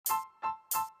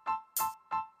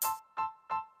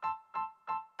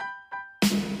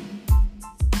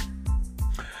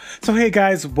So, hey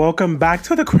guys, welcome back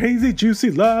to the Crazy Juicy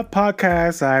Love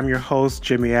Podcast. I'm your host,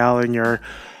 Jimmy Allen, your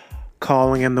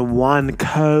calling in the one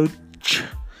coach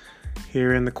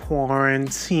here in the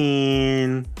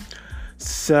quarantine.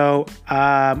 So,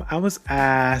 I was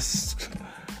asked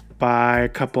by a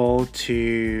couple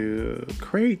to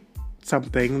create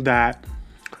something that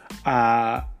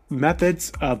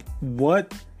methods of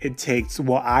what it takes,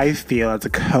 well, I feel as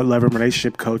a love and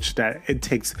relationship coach that it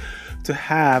takes to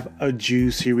have a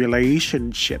juicy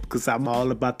relationship, because I'm all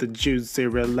about the juicy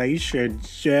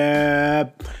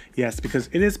relationship. Yes, because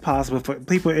it is possible for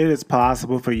people, it is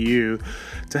possible for you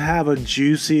to have a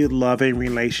juicy, loving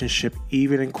relationship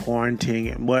even in quarantine.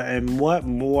 And what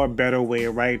more better way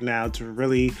right now to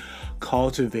really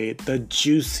cultivate the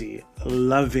juicy,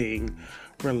 loving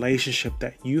relationship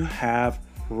that you have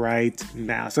right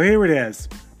now. So here it is.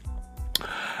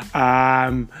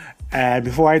 And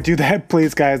before I do that,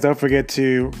 please, guys, don't forget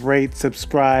to rate,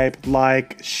 subscribe,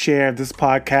 like, share this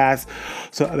podcast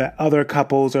so that other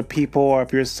couples or people, or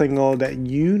if you're single, that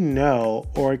you know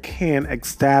or can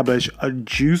establish a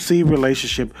juicy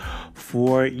relationship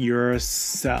for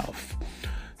yourself.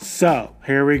 So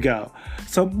here we go.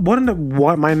 So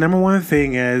my number one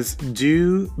thing is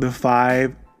do the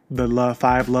five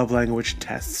love language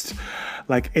test.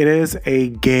 Like, it is a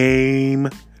game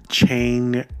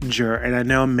changer. And I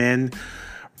know men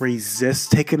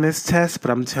resist taking this test, but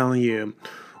I'm telling you,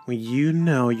 when you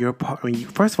know your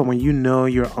first of all, when you know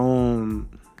your own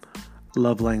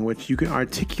love language, you can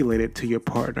articulate it to your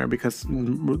partner. Because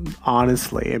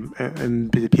honestly,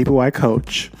 and the people I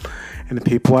coach and the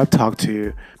people I've talked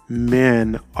to,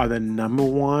 men are the number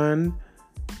one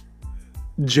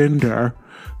gender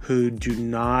who do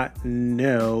not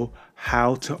know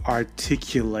how to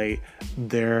articulate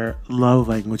their love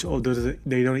language, or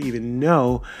they don't even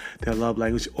know their love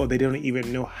language, or they don't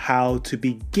even know how to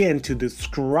begin to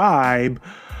describe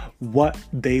what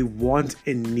they want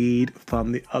and need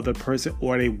from the other person,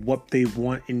 or what they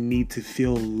want and need to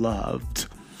feel loved.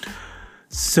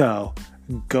 So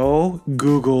go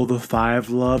Google the 5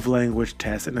 love language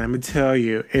test, and I'm gonna tell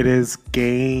you, it is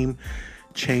game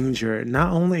changer,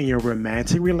 not only in your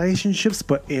romantic relationships,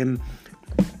 but in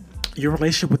your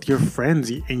relationship with your friends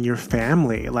and your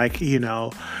family. Like, you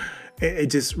know, it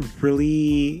just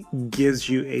really gives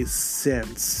you a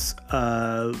sense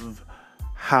of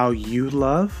how you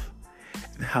love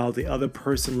and how the other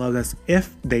person loves us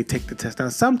if they take the test. Now,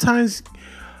 sometimes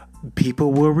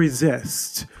people will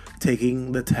resist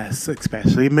taking the test,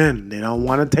 especially men. They don't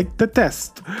want to take the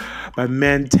test, but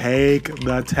men take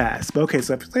the test. Okay,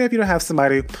 so if you don't have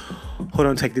somebody who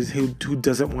don't take this, who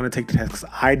doesn't want to take the test, because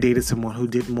I dated someone who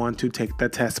didn't want to take the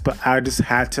test, but I just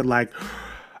had to,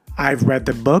 I've read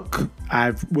the book,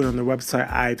 I've went on the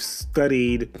website, I've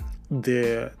studied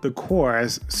the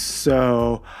course,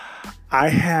 so I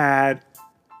had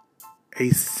a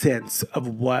sense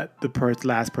of what the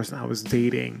last person I was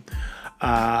dating,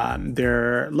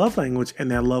 their love language, and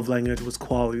their love language was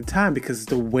quality time, because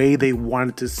the way they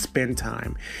wanted to spend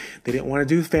time. They didn't want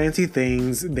to do fancy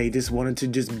things. They just wanted to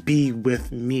just be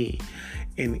with me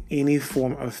in any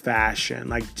form of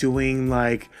fashion, doing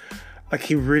like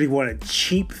he really wanted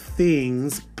cheap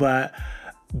things, but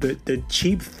the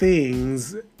cheap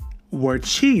things were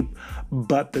cheap,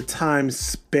 but the time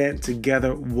spent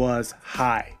together was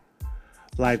high.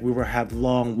 Like, we would have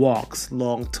long walks,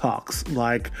 long talks,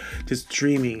 just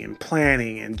dreaming and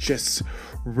planning and just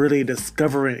really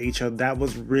discovering each other. That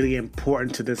was really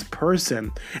important to this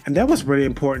person. And that was really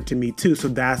important to me too. So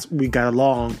we got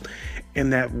along in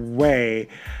that way.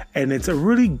 And it's a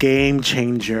really game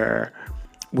changer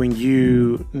when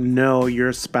you know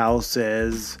your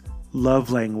spouse's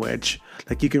love language.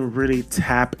 Like, you can really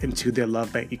tap into their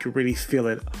love language. You can really feel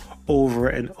it over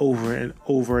and over and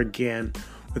over again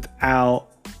without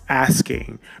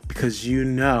asking, because you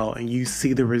know and you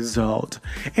see the result.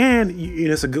 And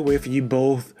it's a good way for you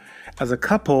both as a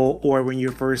couple, or when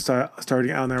you're first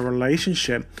starting out in a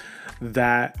relationship,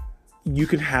 that you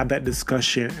can have that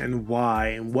discussion and why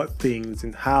and what things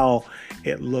and how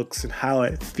it looks and how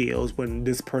it feels when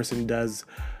this person does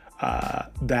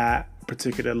that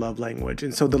particular love language.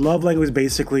 And so the love language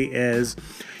basically is,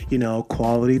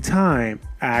 quality time,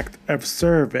 act of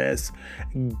service,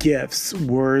 gifts,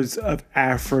 words of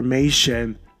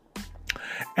affirmation.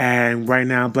 And right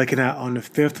now I'm blanking out on the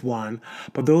 5th one,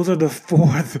 but those are the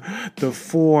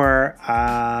four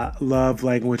love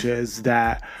languages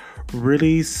that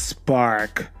really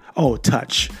spark. Oh,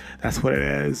 touch. That's what it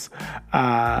is.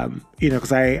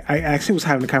 Because I actually was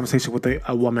having a conversation with a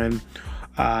woman.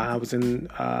 I was in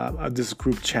this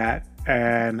group chat,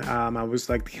 and I was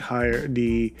like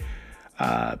the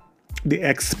the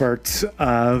experts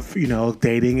of,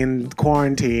 dating and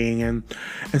quarantine.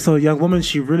 And so a young woman,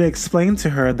 she really explained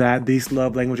to her that this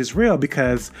love language is real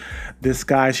because this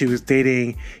guy she was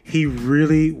dating, he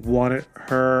really wanted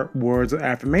her words of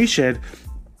affirmation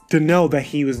to know that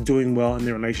he was doing well in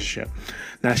the relationship.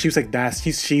 Now she was like,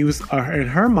 she was in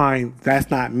her mind,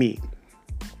 that's not me.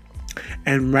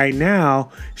 And right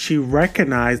now, she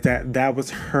recognized that that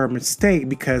was her mistake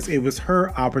because it was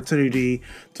her opportunity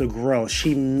to grow.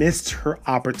 She missed her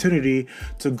opportunity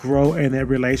to grow in that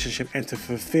relationship and to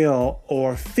fulfill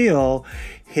or fill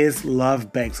his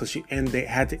love bank. So they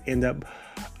had to end up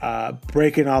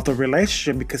breaking off the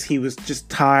relationship because he was just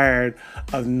tired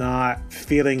of not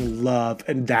feeling love,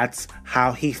 and that's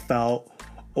how he felt,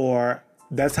 or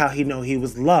that's how he know he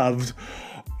was loved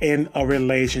in a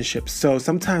relationship. So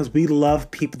sometimes we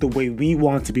love people the way we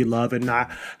want to be loved and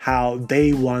not how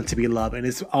they want to be loved. And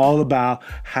it's all about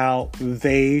how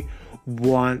they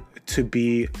want to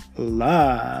be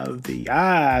loved.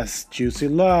 Yes, juicy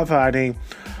love, honey.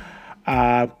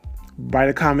 Write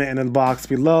a comment in the box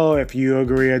below if you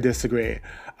agree or disagree.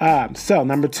 So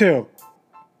number 2,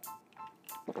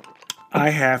 I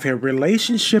have here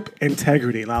relationship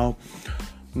integrity. Now,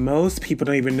 most people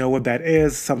don't even know what that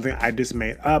is. Something I just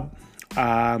made up.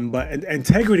 But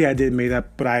integrity I did make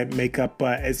up,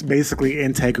 but it's basically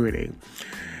integrity.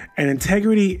 And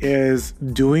integrity is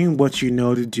doing what you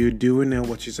know to do, doing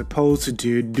what you're supposed to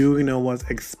do, doing what's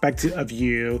expected of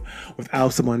you without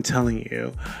someone telling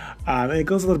you. And it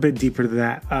goes a little bit deeper than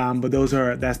that, but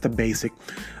that's the basic.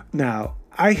 Now,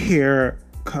 I hear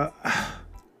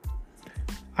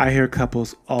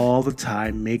couples all the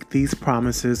time make these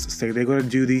promises, say they're going to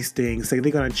do these things, say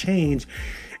they're going to change,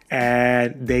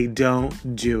 and they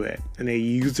don't do it. And they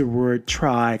use the word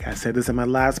try. I said this in my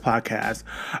last podcast.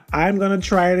 I'm going to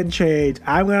try to change.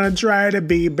 I'm going to try to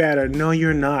be better. No,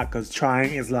 you're not, because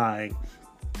trying is lying.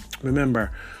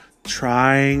 Remember,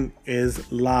 trying is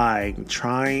lying.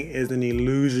 Trying is an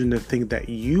illusion to think that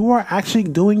you are actually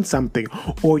doing something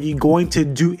or you're going to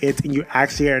do it and you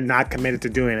actually are not committed to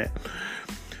doing it.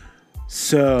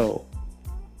 So,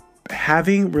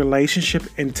 having relationship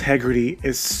integrity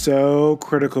is so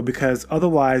critical because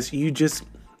otherwise you just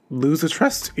lose the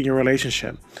trust in your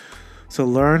relationship. So,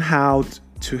 learn how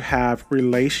to have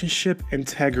relationship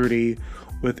integrity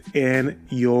within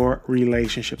your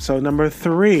relationship. So, number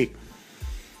 3.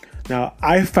 Now,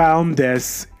 I found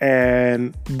this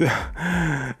in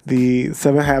the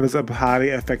 7 Habits of Highly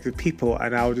Effective People,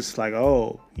 and I was just like,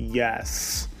 oh,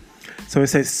 yes. So it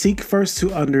says, seek first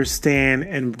to understand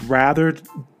and rather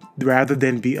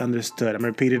than be understood. I'm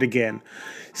going to repeat it again.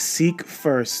 Seek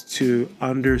first to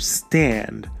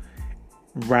understand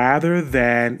rather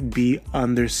than be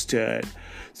understood.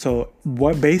 So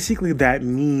what basically that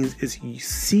means is you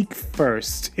seek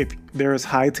first. If there is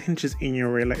high tension in your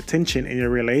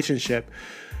relationship,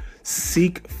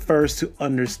 seek first to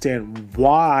understand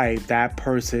why that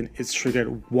person is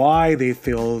triggered, why they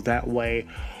feel that way.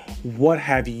 What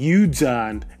have you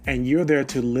done? And you're there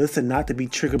to listen, not to be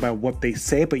triggered by what they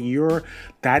say, but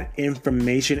that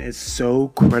information is so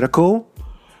critical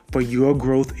for your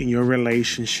growth in your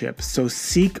relationship. So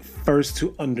seek first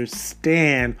to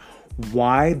understand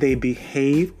why they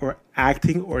behave or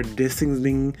acting or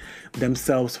distancing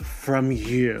themselves from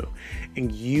you.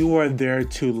 And you are there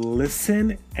to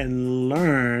listen and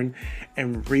learn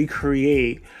and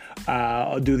recreate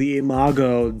do the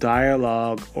Imago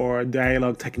dialogue or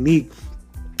dialogue technique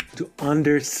to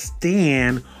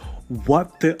understand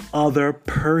what the other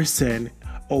person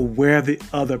or where the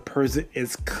other person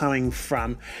is coming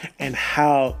from and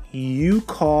how you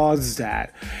caused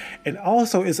that. And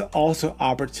also it's also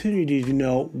opportunity to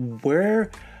know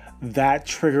where that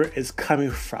trigger is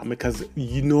coming from, because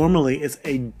normally it's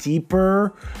a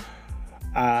deeper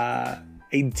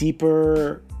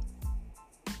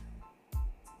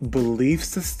belief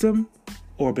system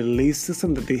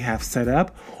that they have set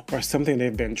up, or something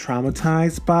they've been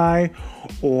traumatized by,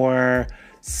 or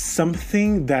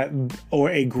something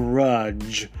or a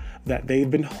grudge that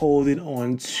they've been holding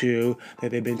on to,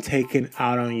 that they've been taking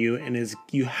out on you, and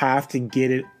you have to get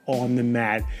it on the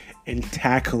mat and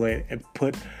tackle it and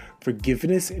put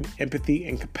forgiveness and empathy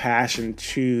and compassion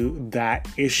to that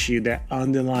issue, that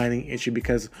underlying issue,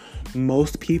 because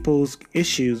most people's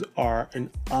issues are an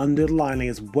underlying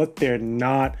is what they're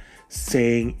not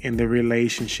saying in the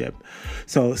relationship.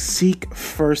 So seek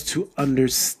first to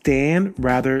understand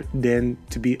rather than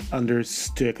to be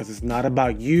understood, because it's not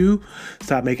about you.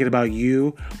 Stop making it about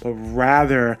you, but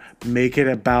rather make it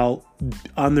about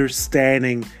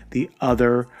understanding the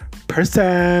other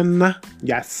person.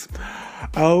 Yes.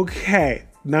 Okay.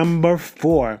 Number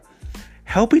 4,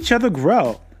 help each other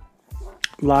grow.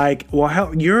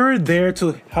 You're there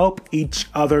to help each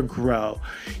other grow.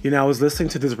 I was listening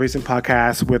to this recent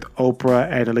podcast with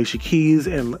Oprah and Alicia Keys,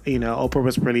 and Oprah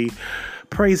was really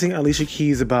praising Alicia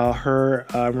Keys about her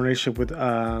relationship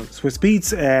with Swiss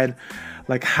Beats, and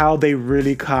like how they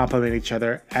really complement each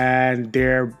other, and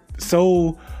they're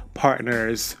soul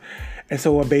partners. And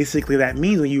so what basically that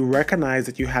means, when you recognize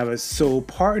that you have a soul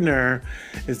partner,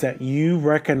 is that you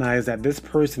recognize that this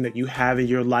person that you have in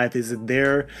your life is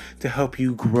there to help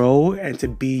you grow and to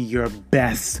be your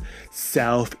best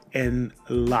self in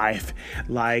life.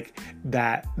 Like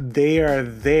that they are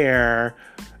there.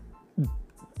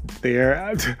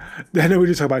 I know we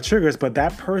just talk about triggers, but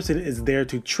that person is there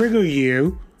to trigger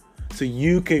you so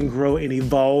you can grow and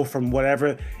evolve from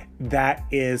whatever that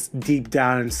is deep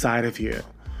down inside of you.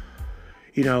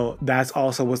 That's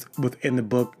also what's within the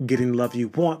book, Getting the Love You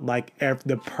Want. Like,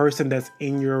 the person that's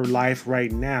in your life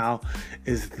right now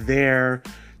is there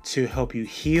to help you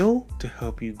heal, to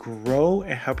help you grow,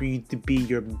 and help you to be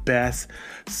your best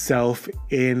self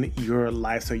in your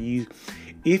life. So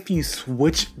if you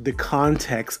switch the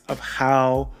context of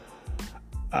how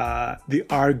the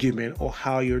argument or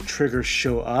how your triggers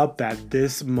show up, that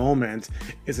this moment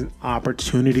is an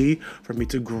opportunity for me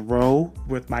to grow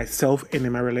with myself and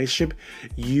in my relationship,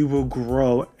 you will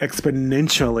grow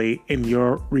exponentially in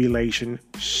your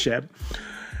relationship.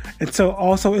 And so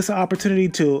also it's an opportunity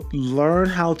to learn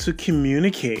how to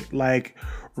communicate, like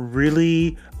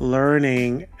really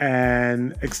learning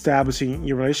and establishing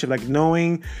your relationship, like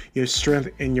knowing your strength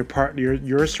and your partner,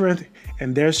 your strength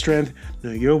and their strength,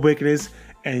 know your weakness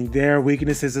and their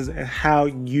weaknesses, and how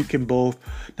you can both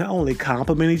not only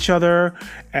complement each other,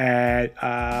 and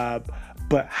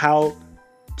but how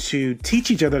to teach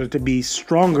each other to be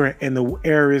stronger in the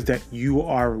areas that you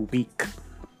are weak.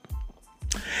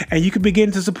 And you can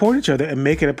begin to support each other and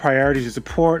make it a priority to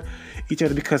support each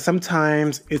other, because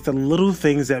sometimes it's the little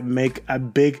things that make a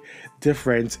big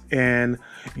difference in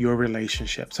your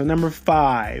relationship. So number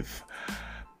 5,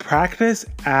 practice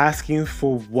asking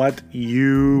for what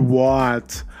you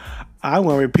want. I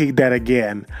want to repeat that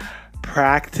again.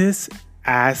 Practice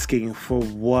asking for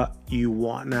what you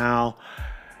want. Now,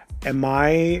 in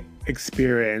my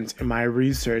experience, in my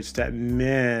research, that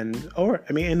men,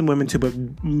 and women too, but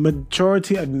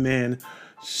majority of men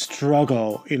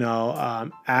struggle,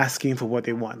 asking for what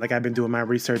they want. Like, I've been doing my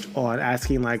research on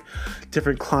asking like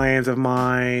different clients of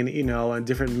mine, and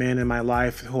different men in my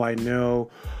life who I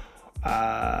know,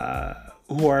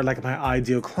 who are like my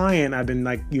ideal client. I've been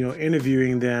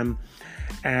interviewing them,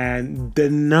 and the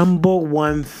number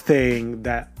one thing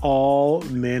that all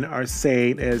men are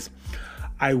saying is,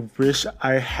 I wish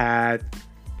I had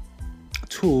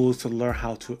tools to learn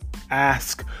how to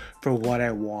ask for what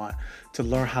I want, to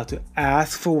learn how to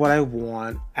ask for what I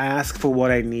want, ask for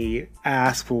what I need,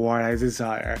 ask for what I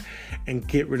desire, and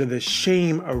get rid of the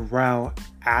shame around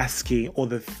asking, or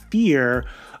the fear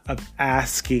of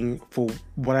asking for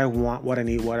what I want, what I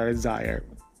need, what I desire.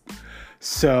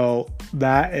 So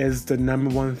that is the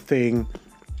number one thing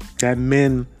that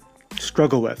men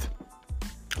struggle with.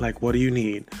 Like, what do you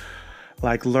need?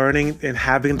 Like, learning and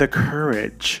having the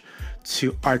courage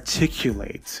to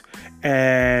articulate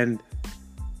and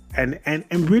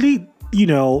really,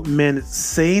 men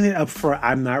saying it up front,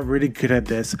 I'm not really good at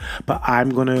this, but I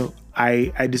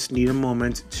just need a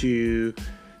moment to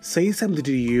say something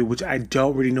to you, which I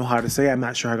don't really know how to say. I'm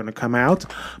not sure how it's going to come out,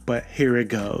 but here it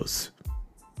goes.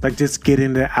 Like, just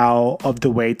getting it out of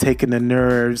the way, taking the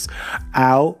nerves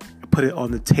out, put it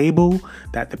on the table,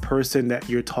 that the person that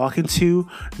you're talking to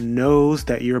knows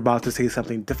that you're about to say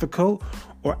something difficult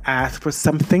or ask for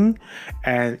something,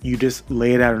 and you just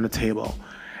lay it out on the table.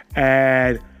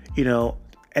 And,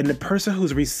 and the person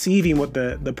who's receiving what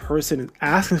the person is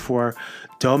asking for,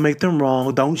 don't make them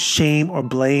wrong. Don't shame or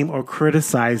blame or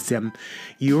criticize them.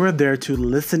 You are there to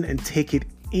listen and take it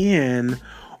in,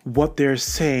 what they're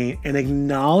saying, and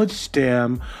acknowledge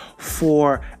them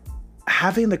for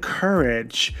having the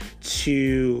courage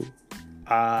to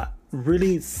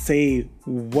really say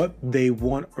what they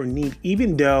want or need,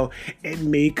 even though it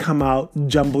may come out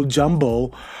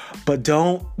jumble, but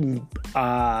don't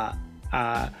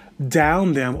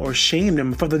down them or shame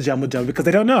them for the jumble, because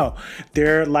they don't know.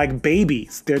 They're like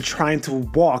babies. They're trying to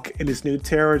walk in this new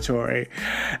territory,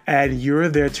 and you're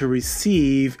there to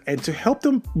receive and to help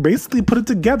them basically put it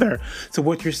together. So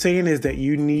what you're saying is that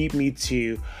you need me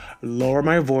to lower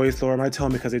my voice, lower my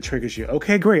tone because it triggers you.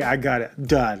 Okay, great. I got it.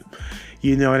 Done.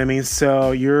 You know what I mean?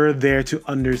 So you're there to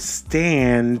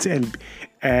understand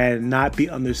and not be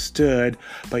understood,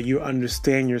 but you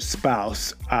understand your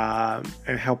spouse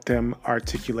and help them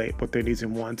articulate what their needs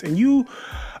and wants. And you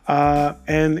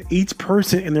And each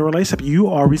person in the relationship, you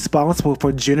are responsible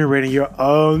for generating your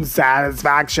own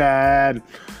satisfaction.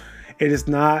 It is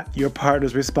not your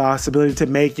partner's responsibility to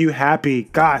make you happy.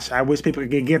 Gosh, I wish people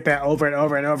could get that over and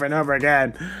over and over and over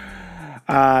again.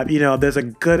 There's a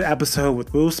good episode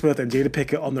with Will Smith and Jada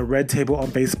Pinkett on the Red Table on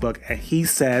Facebook, and he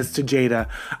says to Jada,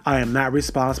 I am not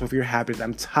responsible for your happiness.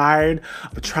 I'm tired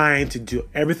of trying to do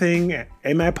everything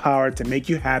in my power to make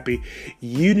you happy.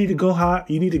 You need to go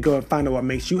and find out what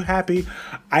makes you happy.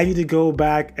 I need to go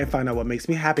back and find out what makes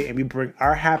me happy, and we bring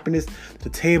our happiness to the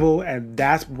table, and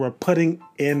that's what we're putting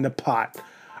in the pot.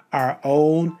 Our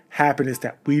own happiness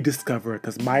that we discover,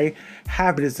 because my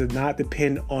happiness does not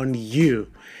depend on you.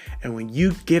 And when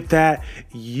you get that,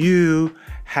 you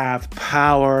have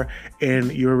power in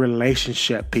your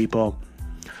relationship, people.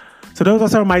 So those are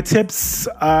some of my tips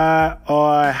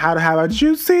on how to have a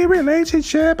juicy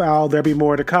relationship. There'll be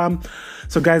more to come.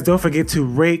 So guys, don't forget to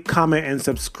rate, comment, and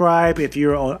subscribe. If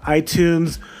you're on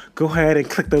iTunes, go ahead and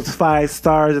click those 5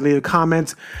 stars and leave a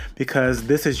comment, because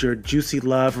this is your juicy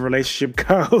love relationship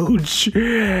coach,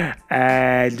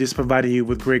 and just providing you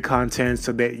with great content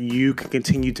so that you can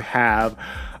continue to have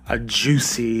a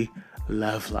juicy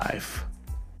love life.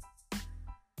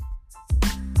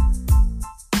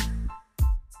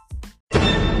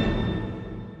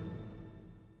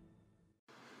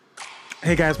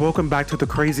 Hey guys, welcome back to the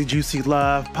Crazy Juicy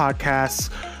Love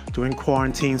podcast during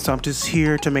quarantine. So I'm just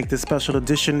here to make this special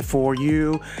edition for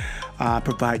you,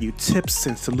 provide you tips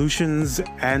and solutions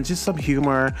and just some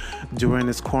humor during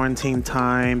this quarantine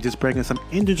time. Just bringing some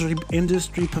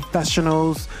industry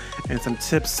professionals and some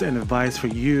tips and advice for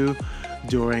you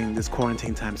during this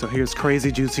quarantine time. So here's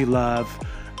Crazy Juicy Love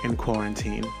in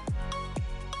quarantine.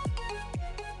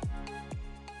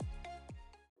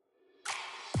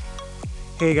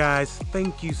 Hey guys,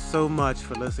 thank you so much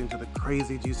for listening to the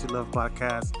Crazy Juicy Love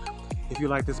podcast. If you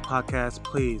like this podcast,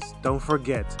 please don't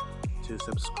forget to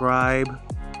subscribe,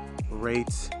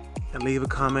 rate, and leave a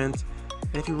comment.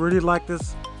 And if you really like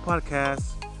this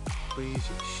podcast, please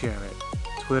share it.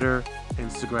 Twitter,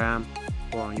 Instagram,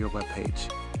 or on your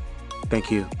webpage.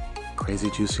 Thank you. Crazy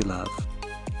Juicy Love.